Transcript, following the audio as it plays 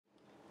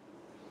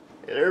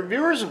Hey there,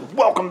 viewers, and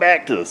welcome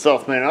back to the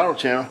Self-Made Auto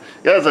Channel.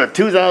 Got a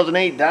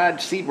 2008 Dodge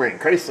Sebring,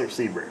 Chrysler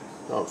Sebring.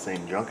 It's all the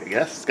same junk, I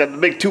guess. It's got the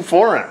big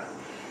 2.4 on it.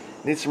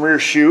 Need some rear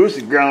shoes.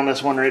 You ground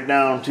this one right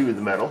down to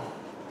the metal.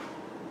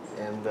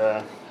 And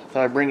thought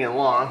I'd bring it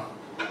along.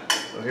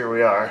 So here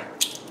we are.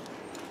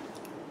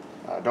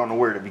 I don't know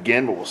where to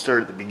begin, but we'll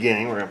start at the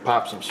beginning. We're going to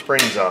pop some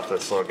springs off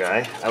this little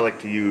guy. I like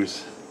to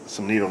use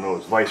some needle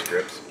nose vice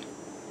grips.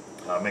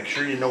 Make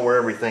sure you know where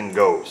everything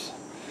goes.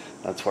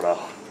 That's what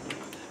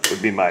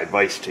would be my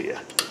advice to you.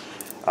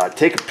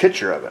 Take a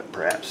picture of it,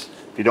 perhaps.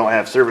 If you don't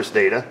have service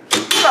data,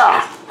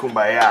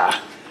 kumbaya,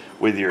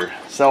 with your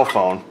cell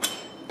phone,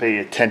 pay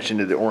attention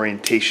to the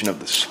orientation of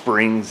the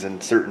springs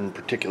and certain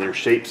particular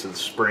shapes of the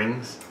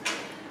springs.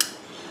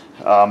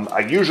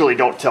 I usually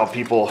don't tell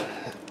people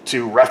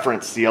to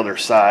reference the other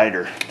side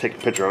or take a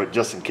picture of it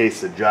just in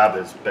case the job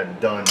has been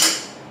done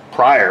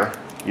prior.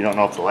 You don't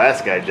know if the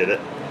last guy did a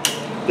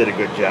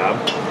good job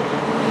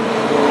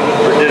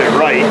or did it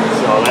right,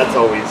 so that's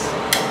always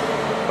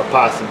a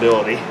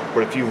possibility.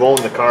 But if you've owned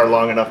the car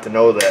long enough to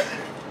know that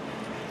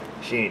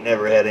she ain't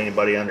never had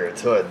anybody under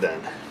its hood,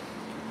 then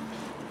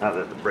not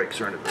that the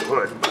brakes are under the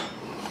hood, but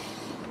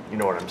you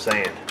know what I'm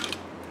saying.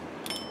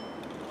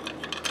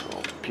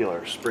 We'll peel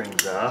our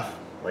springs off.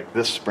 Like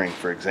this spring,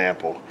 for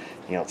example,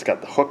 you know, it's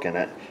got the hook in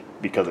it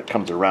because it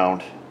comes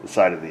around the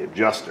side of the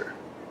adjuster.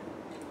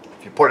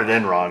 If you put it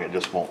in wrong, it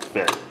just won't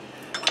fit.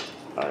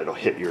 It'll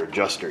hit your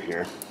adjuster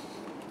here.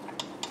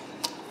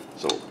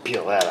 So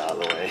peel that out of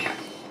the way.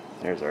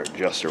 There's our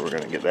adjuster. We're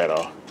going to get that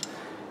all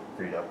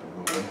freed up and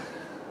moving.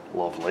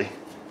 Lovely.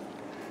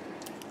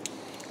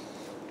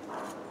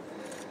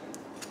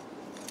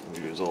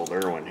 We use old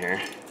Irwin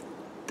here.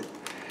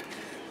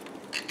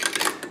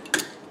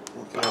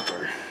 We'll pop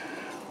our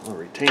little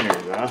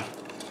retainers off.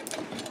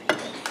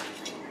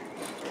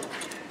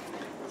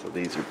 So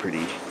these are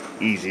pretty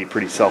easy,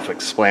 pretty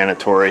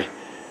self-explanatory.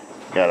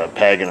 Got a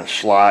peg and a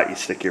slot. You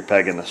stick your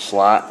peg in the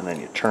slot and then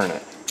you turn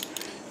it,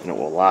 and it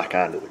will lock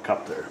onto the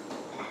cup there.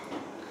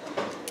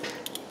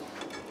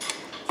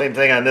 Same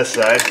thing on this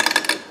side.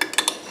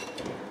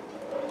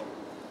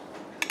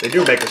 They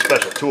do make a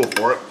special tool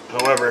for it.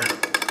 However,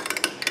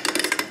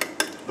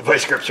 the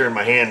vice grips are in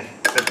my hand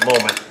at the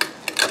moment,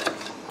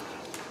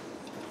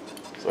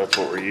 so that's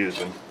what we're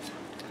using.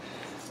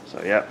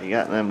 So yeah, you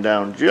got them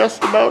down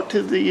just about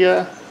to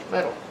the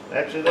metal.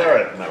 Actually, they're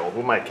at the metal.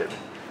 Who am I kidding?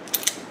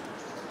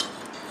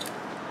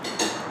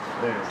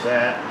 There's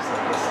that.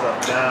 Set this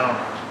stuff down.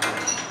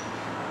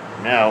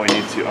 Now we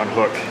need to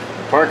unhook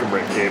the parking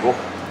brake cable.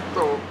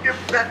 So give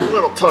that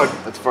little tug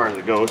as far as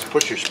it goes.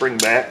 Push your spring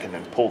back and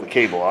then pull the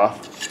cable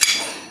off.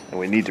 And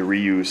we need to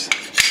reuse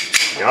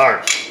the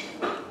arm.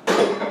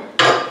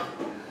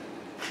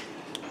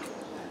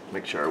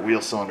 Make sure our wheel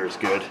cylinder is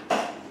good.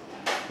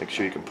 Make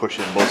sure you can push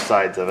in both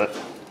sides of it.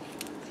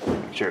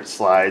 Make sure it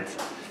slides.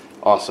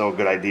 Also a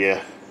good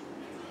idea,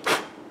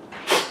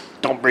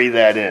 don't breathe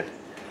that in.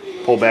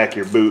 Pull back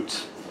your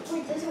boots.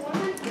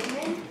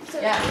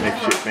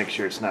 Make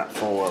sure it's not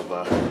full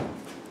of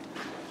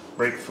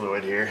brake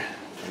fluid here.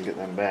 And get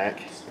them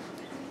back.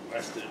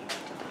 Rested.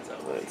 So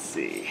let's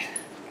see.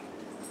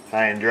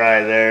 High and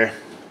dry there.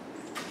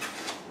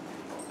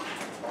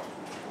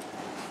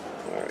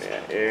 Where are we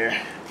at here?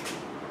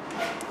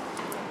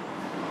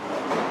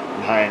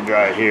 And high and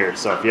dry here.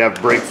 So if you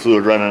have brake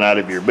fluid running out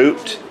of your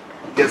boot,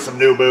 get some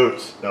new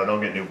boots. No,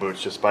 don't get new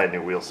boots. Just buy a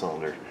new wheel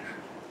cylinder.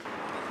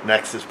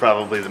 Next is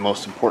probably the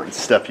most important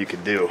step you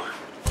could do.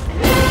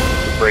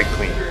 The brake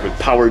cleaner. With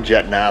power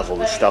jet nozzle,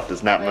 this stuff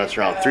does not mess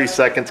around. 3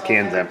 seconds,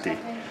 can's empty.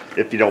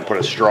 If you don't put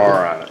a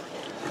straw on it.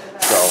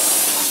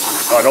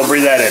 So, don't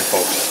breathe that in,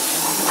 folks.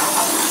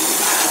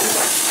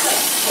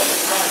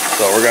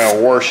 So we're going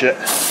to wash it.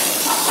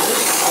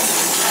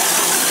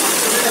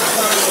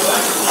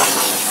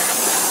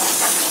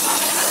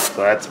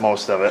 So that's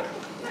most of it.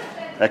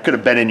 That could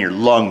have been in your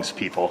lungs,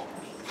 people.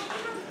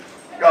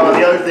 The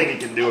other thing you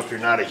can do if you're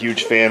not a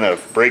huge fan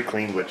of brake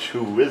clean, which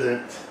who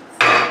isn't,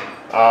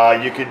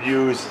 you could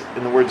use,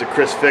 in the words of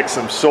Chris Fix,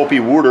 some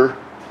soapy water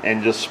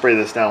and just spray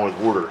this down with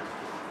water.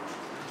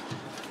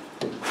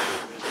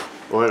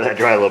 We'll let that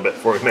dry a little bit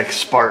before we make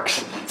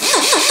sparks.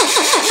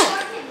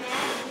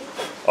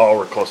 Oh,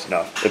 we're close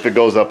enough. If it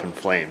goes up in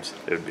flames,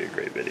 it would be a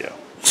great video.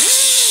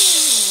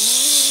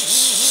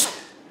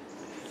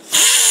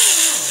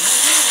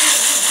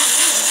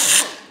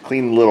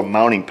 Clean the little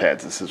mounting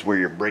pads. This is where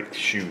your brake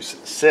shoes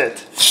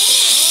sit.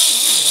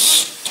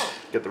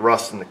 Get the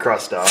rust and the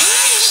crust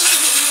off.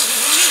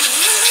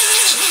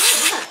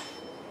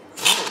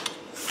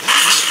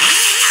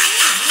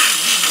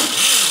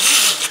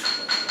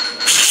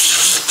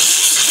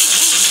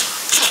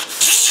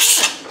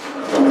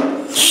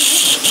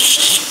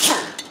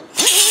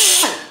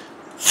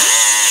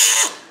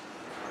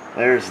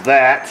 There's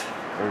that.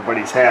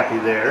 Everybody's happy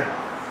there.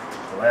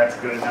 So that's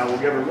good. Now we'll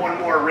give her one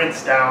more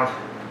rinse down.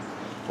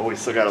 But we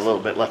still got a little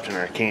bit left in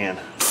our can.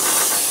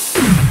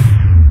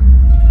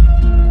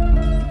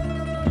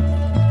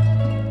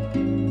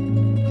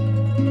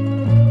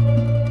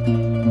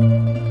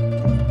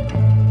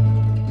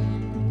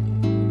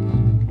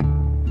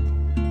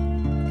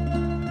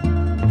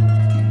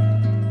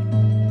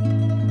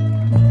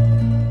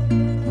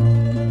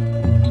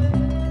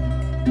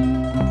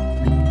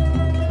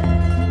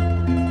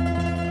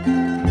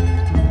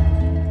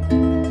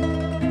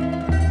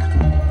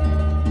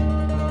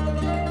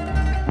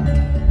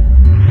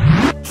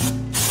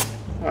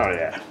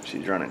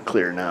 running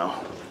clear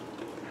now.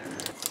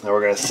 Now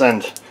we're going to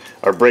send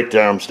our brake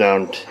drums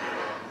down.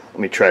 Let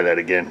me try that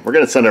again. We're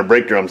going to send our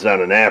brake drums down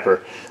to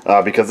Napper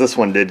because this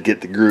one did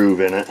get the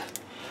groove in it.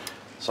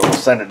 So we'll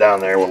send it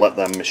down there. We'll let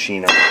them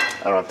machine them.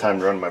 I don't have time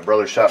to run to my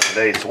brother's shop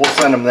today, so we'll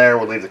send them there.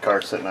 We'll leave the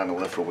car sitting on the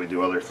lift while we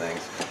do other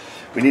things.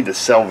 We need to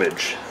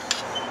salvage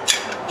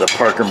the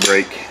park and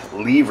brake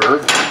lever,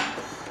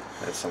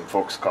 as some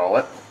folks call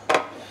it,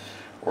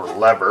 or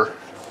lever.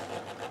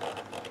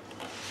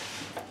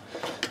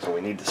 So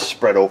we need to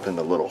spread open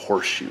the little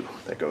horseshoe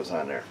that goes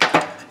on there.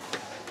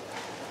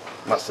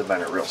 Must have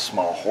been a real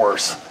small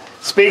horse.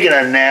 Speaking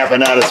of Napa,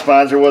 not a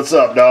sponsor, what's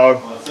up,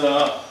 dog? What's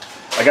up?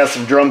 I got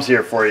some drums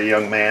here for you,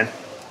 young man.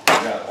 You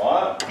got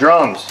what?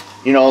 Drums.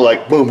 You know,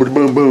 like boom, boom,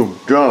 boom, boom.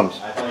 Drums.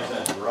 I thought you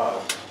said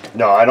drugs.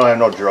 No, I don't have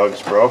no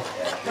drugs, bro.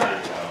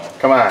 Yeah, sure you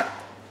Come on.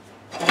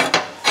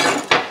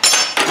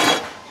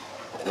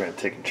 We're going to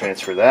take and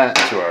transfer that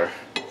to our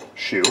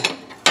shoe.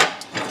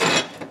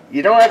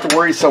 You don't have to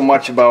worry so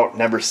much about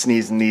never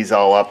sneezing these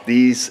all up.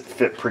 These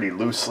fit pretty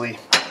loosely.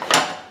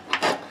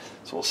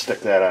 So we'll stick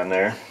that on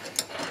there.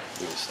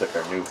 We'll stick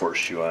our new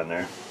horseshoe on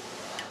there.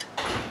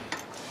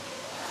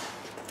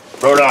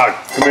 Bro dog,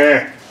 come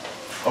here.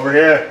 Over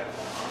here.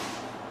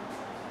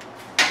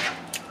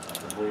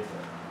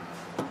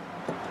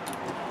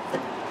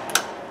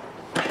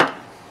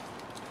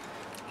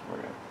 We're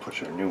going to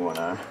push our new one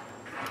on.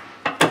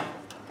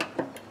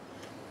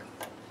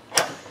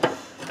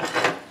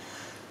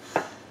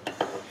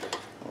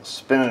 We'll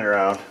spin it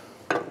around.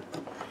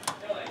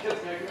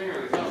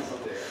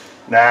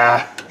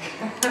 Nah.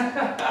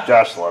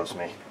 Josh loves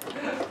me.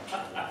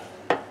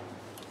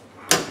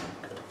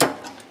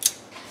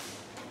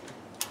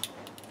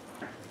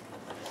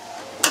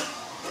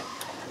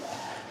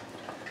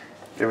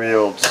 Give me the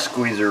old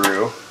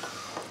squeezeroo.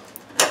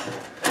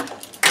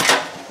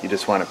 You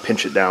just want to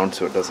pinch it down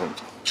so it doesn't,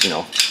 you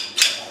know,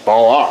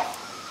 fall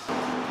off.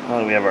 Now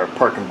that we have our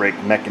park and brake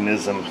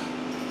mechanism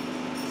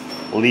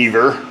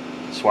lever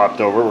swapped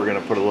over, we're going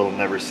to put a little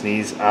never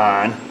sneeze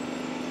on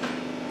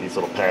these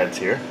little pads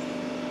here.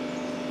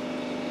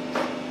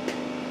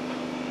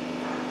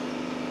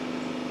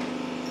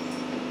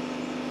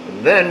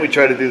 And then we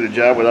try to do the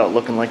job without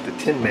looking like the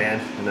Tin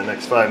Man in the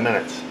next 5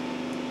 minutes.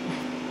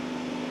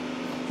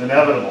 It's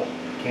inevitable.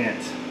 You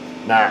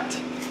can't not.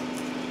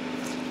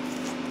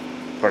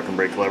 Park and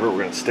brake lever, we're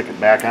going to stick it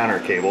back on our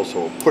cable,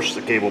 so we'll push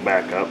the cable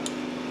back up,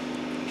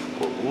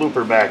 put a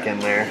looper back in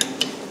there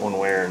one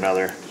way or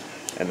another,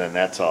 and then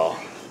that's all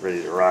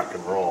ready to rock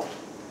and roll.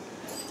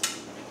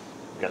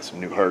 We've got some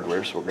new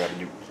hardware, so we'll grab a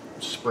new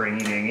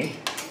springy dingy.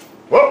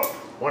 Whoa!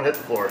 One hit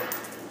the floor.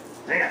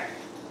 Hang on.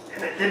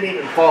 And it didn't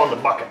even fall in the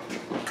bucket.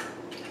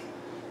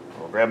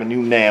 We'll grab a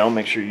new nail,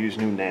 make sure you use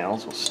new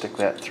nails. We'll stick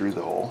that through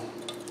the hole.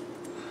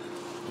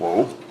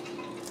 Whoa.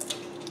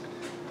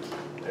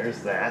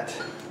 There's that.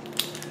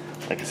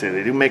 Like I say,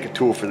 they do make a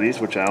tool for these,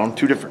 which I own,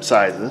 2 different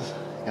sizes.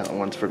 You got the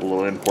ones for the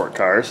little import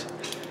cars,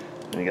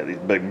 and you got these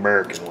big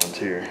American ones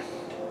here.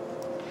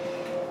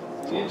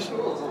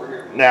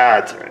 Nah,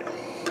 it's alright.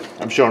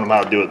 I'm showing them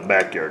how to do it the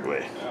backyard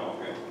way. Oh,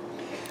 okay.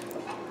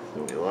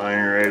 So we line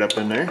it right up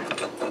in there.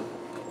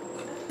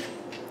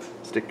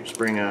 Stick your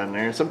spring on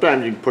there.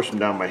 Sometimes you can push them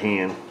down by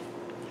hand.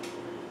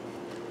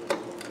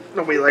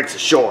 Nobody likes to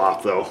show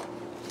off though.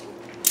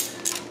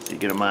 So you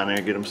get them on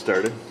there, get them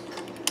started.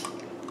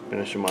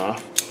 Finish them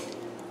off.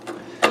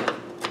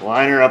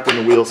 Line her up in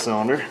the wheel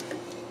cylinder.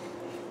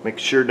 Make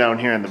sure down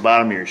here on the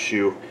bottom of your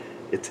shoe,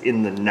 it's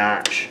in the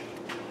notch.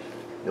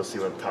 You'll see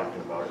what I'm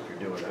talking about if you're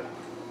doing it.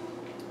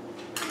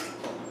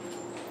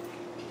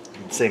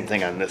 Same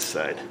thing on this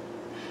side.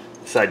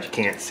 The side you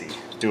can't see,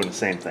 it's doing the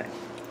same thing.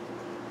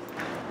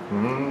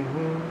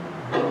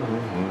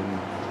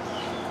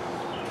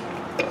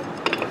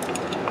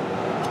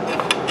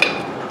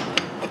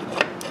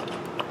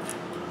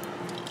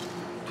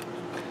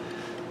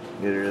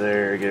 Get her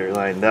there, get her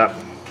lined up.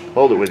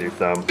 Hold it with your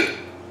thumb.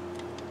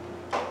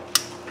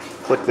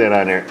 Click that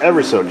on there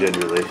ever so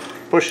gingerly.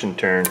 Push and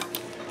turn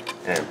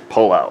and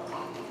pull out.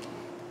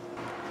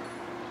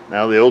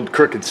 Now the old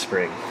crooked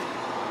spring.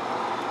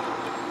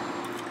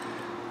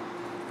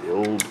 The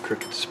old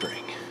crooked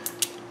spring.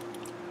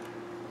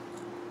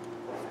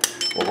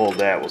 We'll hold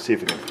that. We'll see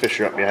if we can fish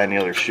her up behind the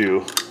other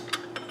shoe.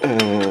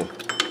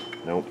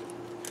 Nope.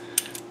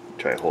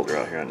 Try to hold her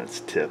out here on its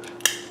tip.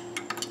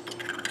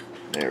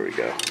 There we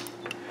go.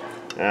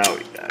 Now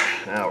we got her.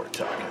 Now we're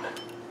talking.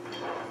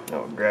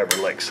 Now we'll grab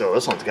her like so.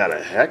 This one's got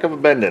a heck of a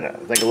bend in it. I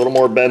think a little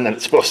more bend than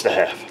it's supposed to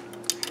have.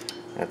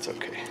 That's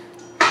okay.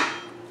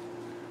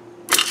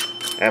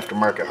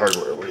 Aftermarket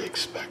hardware, what do you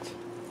expect?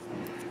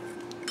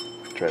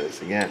 Try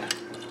this again.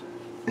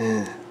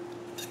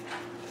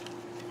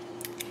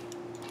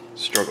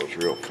 Struggle's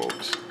real,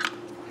 folks.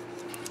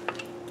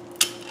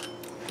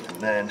 And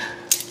then,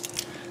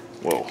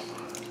 whoa,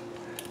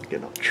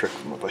 getting a trick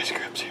from my vice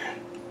grips here.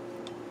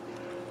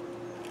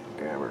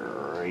 Grab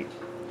her right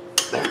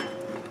there.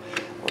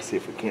 Let's see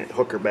if we can't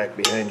hook her back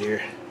behind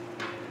here.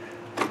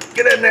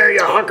 Get in there,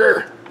 you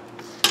hooker!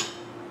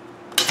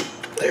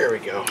 There we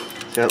go.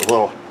 It's got a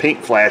little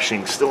paint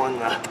flashing still in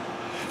the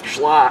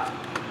slot.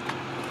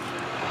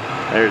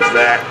 There's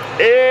that.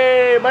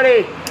 Hey,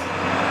 buddy!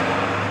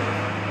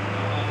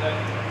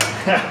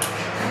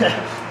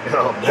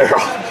 Oh,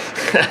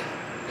 Daryl.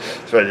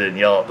 That's why I didn't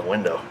yell out the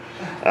window.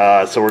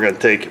 So we're gonna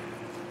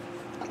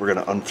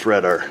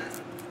unthread our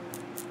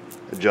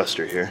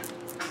adjuster here.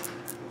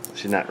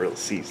 She's not real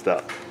seized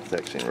up. It's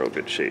actually in real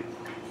good shape.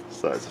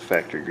 Still has a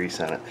factory grease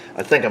on it.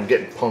 I think I'm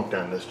getting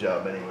punked on this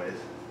job anyways.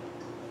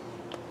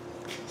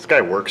 This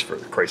guy works for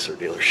the Chrysler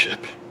dealership.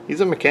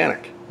 He's a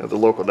mechanic at the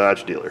local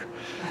Dodge dealer.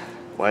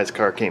 Why his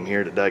car came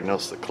here to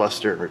diagnose the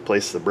cluster and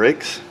replace the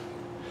brakes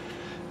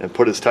and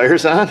put his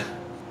tires on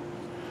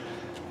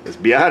is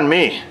beyond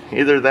me.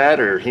 Either that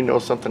or he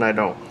knows something I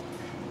don't.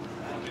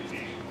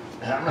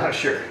 I'm not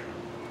sure.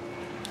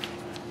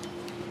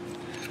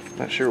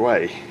 Not sure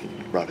why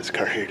he brought his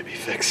car here to be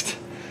fixed.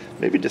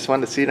 Maybe just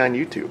wanted to see it on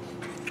YouTube.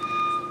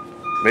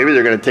 Maybe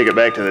they're going to take it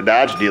back to the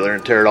Dodge dealer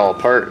and tear it all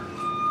apart.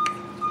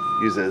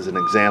 Use it as an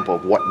example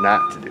of what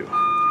not to do.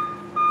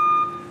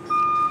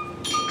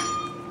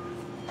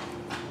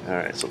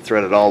 Alright, so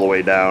thread it all the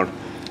way down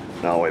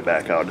and all the way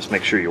back out. Just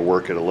make sure you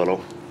work it a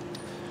little.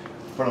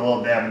 Put a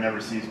little dab and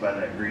never seized by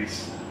that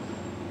grease.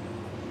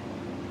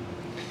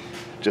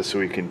 Just so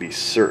we can be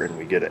certain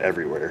we get it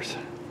everywhere.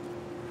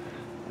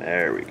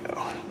 There we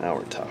go. Now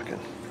we're talking.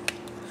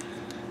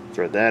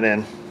 Thread that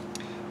in.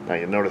 Now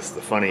you notice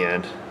the funny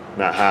end.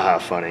 Not haha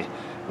funny.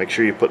 Make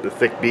sure you put the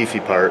thick beefy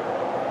part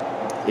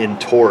in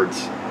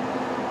towards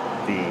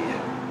the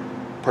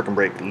park and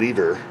brake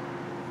lever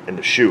and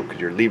the shoe, because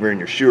your lever and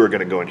your shoe are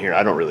going to go in here.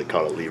 I don't really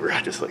call it a lever,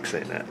 I just like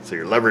saying that. So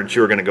your lever and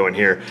shoe are going to go in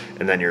here,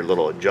 and then your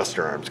little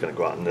adjuster arm is going to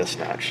go out in this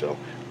notch. So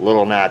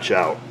little notch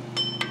out.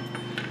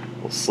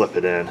 We'll slip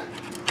it in,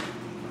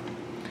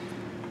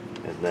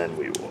 and then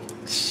we will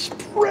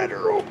spread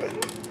her open.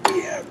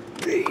 Yeah,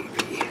 baby.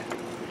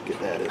 Get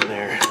that in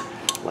there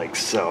like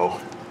so.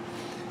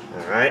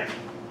 All right.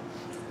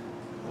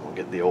 And we'll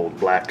get the old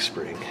black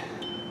spring.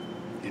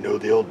 You know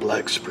the old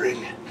black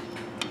spring?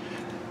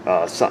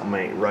 Something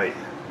ain't right.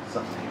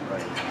 Something ain't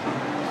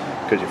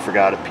right. Because you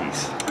forgot a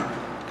piece.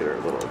 Get our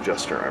little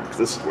adjuster arm, because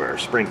this is where our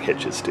spring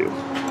hitches to.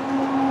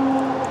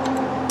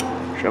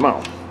 Come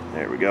on.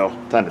 There we go.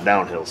 It's on the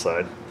downhill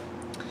side.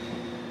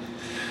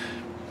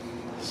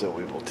 So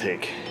we will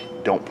take,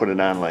 don't put it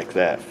on like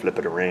that, flip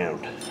it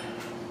around.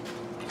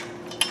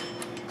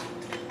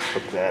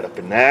 Hook that up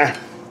in there.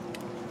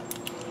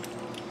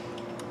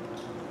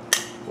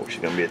 Oh,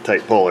 she's gonna be a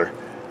tight puller.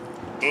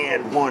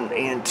 And one,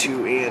 and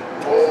two, and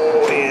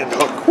oh, and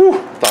hook. Whew.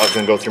 Thought I was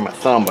gonna go through my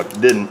thumb, but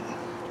it didn't.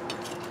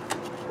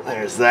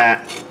 There's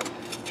that.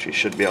 She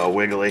should be all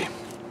wiggly.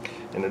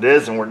 And it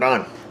is, and we're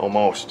done.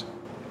 Almost.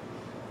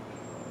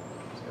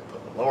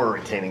 Put the lower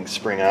retaining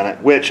spring on it,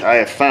 which I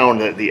have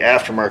found that the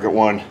aftermarket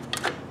one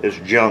is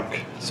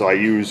junk. So I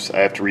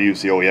have to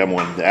reuse the OEM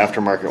one. The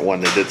aftermarket one,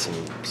 they did some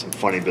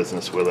funny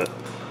business with it.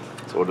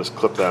 So we'll just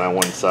clip that on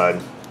one side.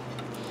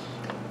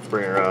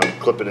 Bring it around,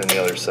 clip it in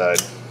the other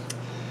side.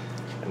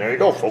 And there you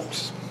go,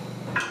 folks.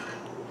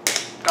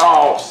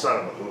 Oh,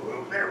 son of a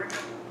boo-boo. There we go.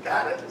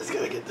 Got it. Just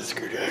gotta get the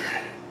screwdriver.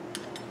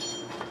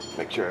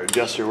 Make sure our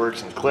adjuster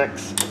works and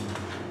clicks.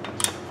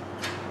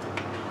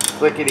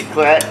 Clickety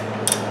clack.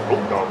 Oh,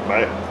 dog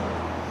bite.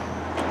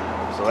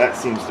 So that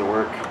seems to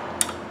work.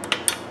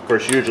 Of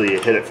course, usually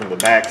you hit it from the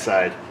back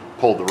side,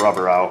 pull the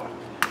rubber out,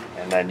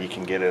 and then you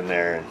can get in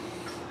there and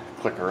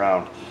click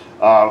around.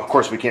 Of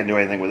course, we can't do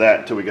anything with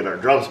that until we get our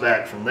drums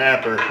back from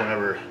Napper,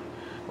 whenever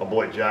my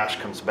boy Josh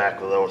comes back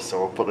with those. So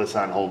we'll put this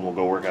on hold and we'll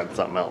go work on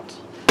something else.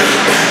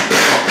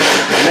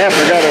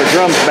 Napper got our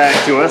drums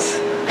back to us.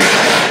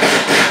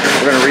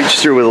 We're going to reach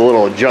through with a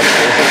little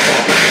adjuster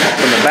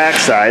from the back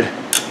side.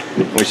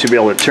 We should be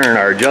able to turn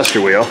our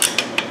adjuster wheel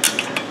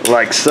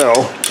like so.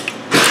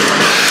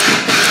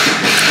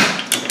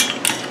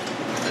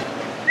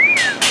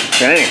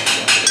 Okay.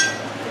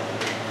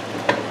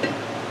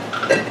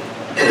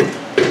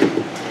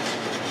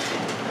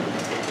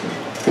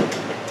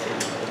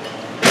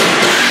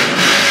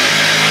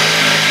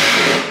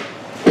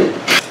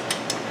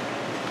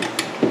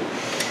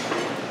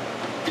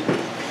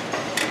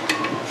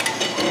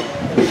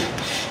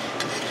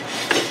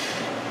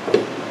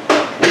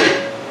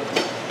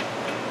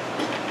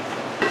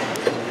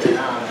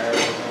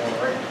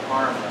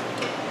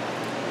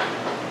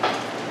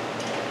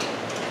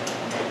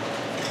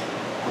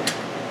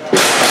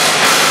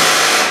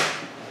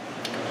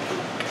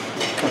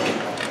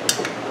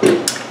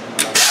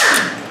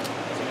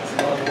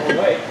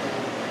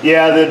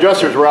 Yeah, the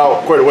adjusters were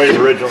out quite a ways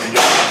originally.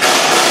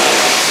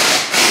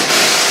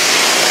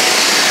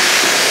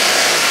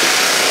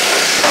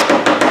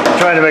 I'm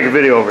trying to make a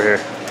video over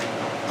here.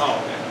 Oh,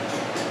 okay.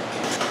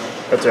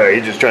 That's alright,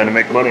 he's just trying to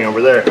make money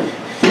over there.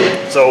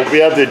 So we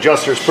have the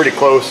adjusters pretty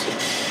close.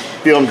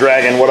 Feel them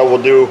dragging. What I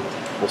will do,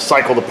 we'll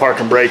cycle the park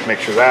and brake, make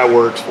sure that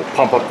works. We'll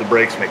pump up the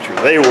brakes, make sure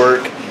they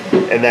work,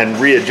 and then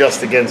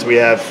readjust again so we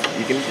have,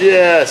 you can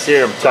just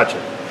hear them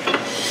touching.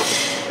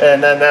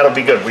 And then that'll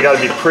be good. We got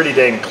to be pretty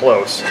dang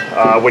close.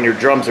 When your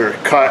drums are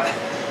cut,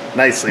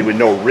 nicely with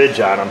no ridge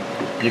on them,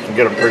 you can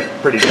get them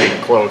pretty big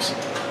and close.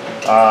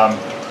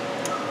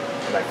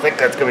 And I think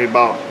that's going to be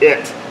about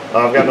it.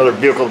 I've got another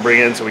vehicle to bring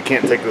in, so we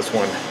can't take this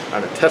one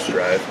on a test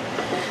drive.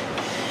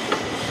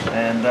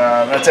 And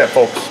that's it,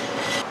 folks.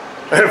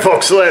 All right,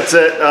 folks, so that's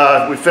it.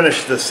 We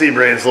finished the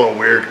Sebring. It's a little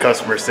weird.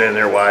 Customer standing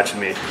there watching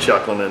me,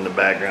 chuckling in the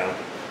background.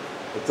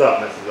 What's up,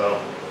 Mrs. O?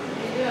 What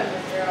are you doing,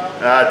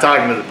 Mr. O?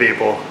 Talking to the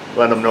people,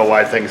 letting them know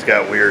why things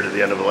got weird at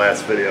the end of the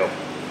last video.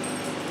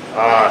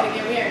 Why did it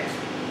get weird?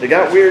 They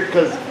got weird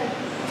because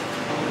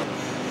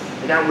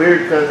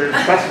there's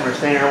a customer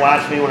standing there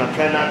watching me when I'm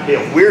trying not to be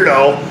a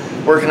weirdo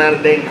working on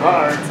a dang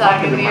car.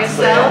 Talking to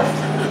yourself?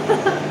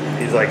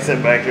 He's like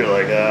sitting back there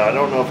like, I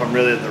don't know if I'm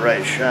really at the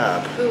right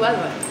shop. Who was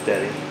it?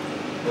 Daddy.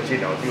 But you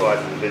know, if you watch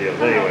the videos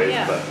anyways,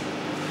 yeah. but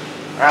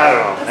I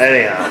don't know.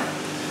 Anyhow,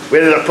 we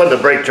ended up putting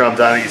the brake drums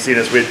on it. You see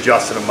this, we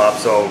adjusted them up.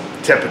 So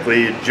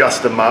typically you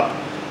adjust them up.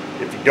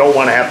 If you don't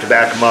want to have to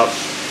back them up,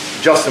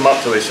 adjust them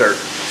up till they start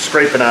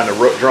scraping on the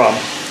drum.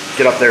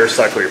 Get up there,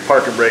 cycle your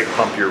parking brake,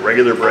 pump your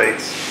regular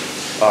brakes,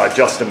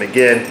 adjust them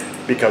again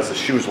because the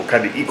shoes will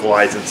kind of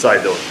equalize inside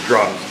those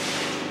drums.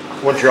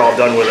 Once you're all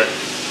done with it,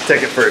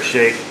 take it for a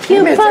shake.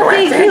 Cute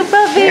puppy, cute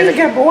puppy. Here's a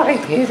good boy.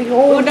 Here's a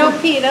Oh,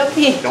 don't pee, don't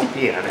pee. Don't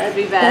pee on it. That'd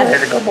be bad.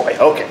 Here's a good boy.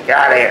 Okay, get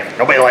out of here.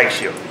 Nobody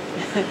likes you.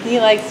 He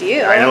likes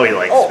you. I know he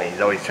likes me. He's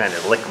always trying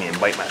to lick me and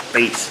bite my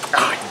face.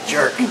 Ah, you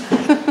jerk.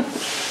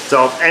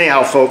 So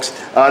anyhow, folks,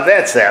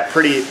 that's that.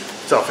 Pretty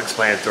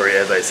self-explanatory,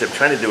 as I said. I'm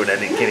trying to do it, and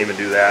you can't even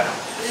do that.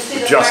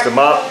 Adjust them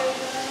up,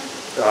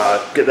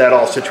 get that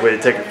all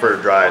situated, take it for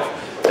a drive,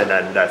 and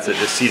then that's it.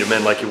 Just seat them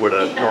in like you would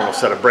a normal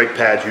set of brake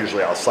pads.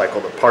 Usually I'll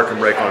cycle the parking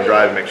brake on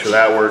drive, make sure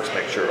that works,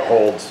 make sure it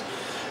holds,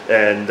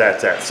 and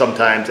that's that.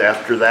 Sometimes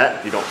after that,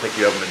 if you don't think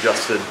you have them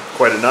adjusted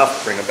quite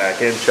enough, bring them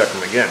back in, check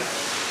them again.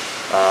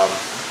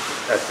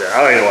 That's it.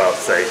 I don't even know what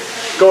else to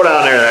say. Go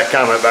down there in that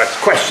comment box.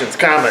 Questions,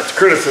 comments,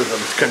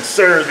 criticisms,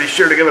 concerns. Be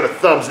sure to give it a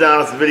thumbs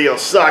down if the video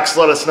sucks.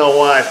 Let us know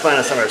why. Find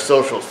us on our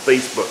socials,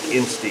 Facebook,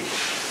 Insta.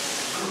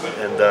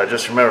 And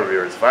just remember,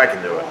 viewers, if I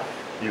can do it,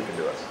 you can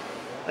do it.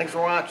 Thanks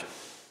for watching.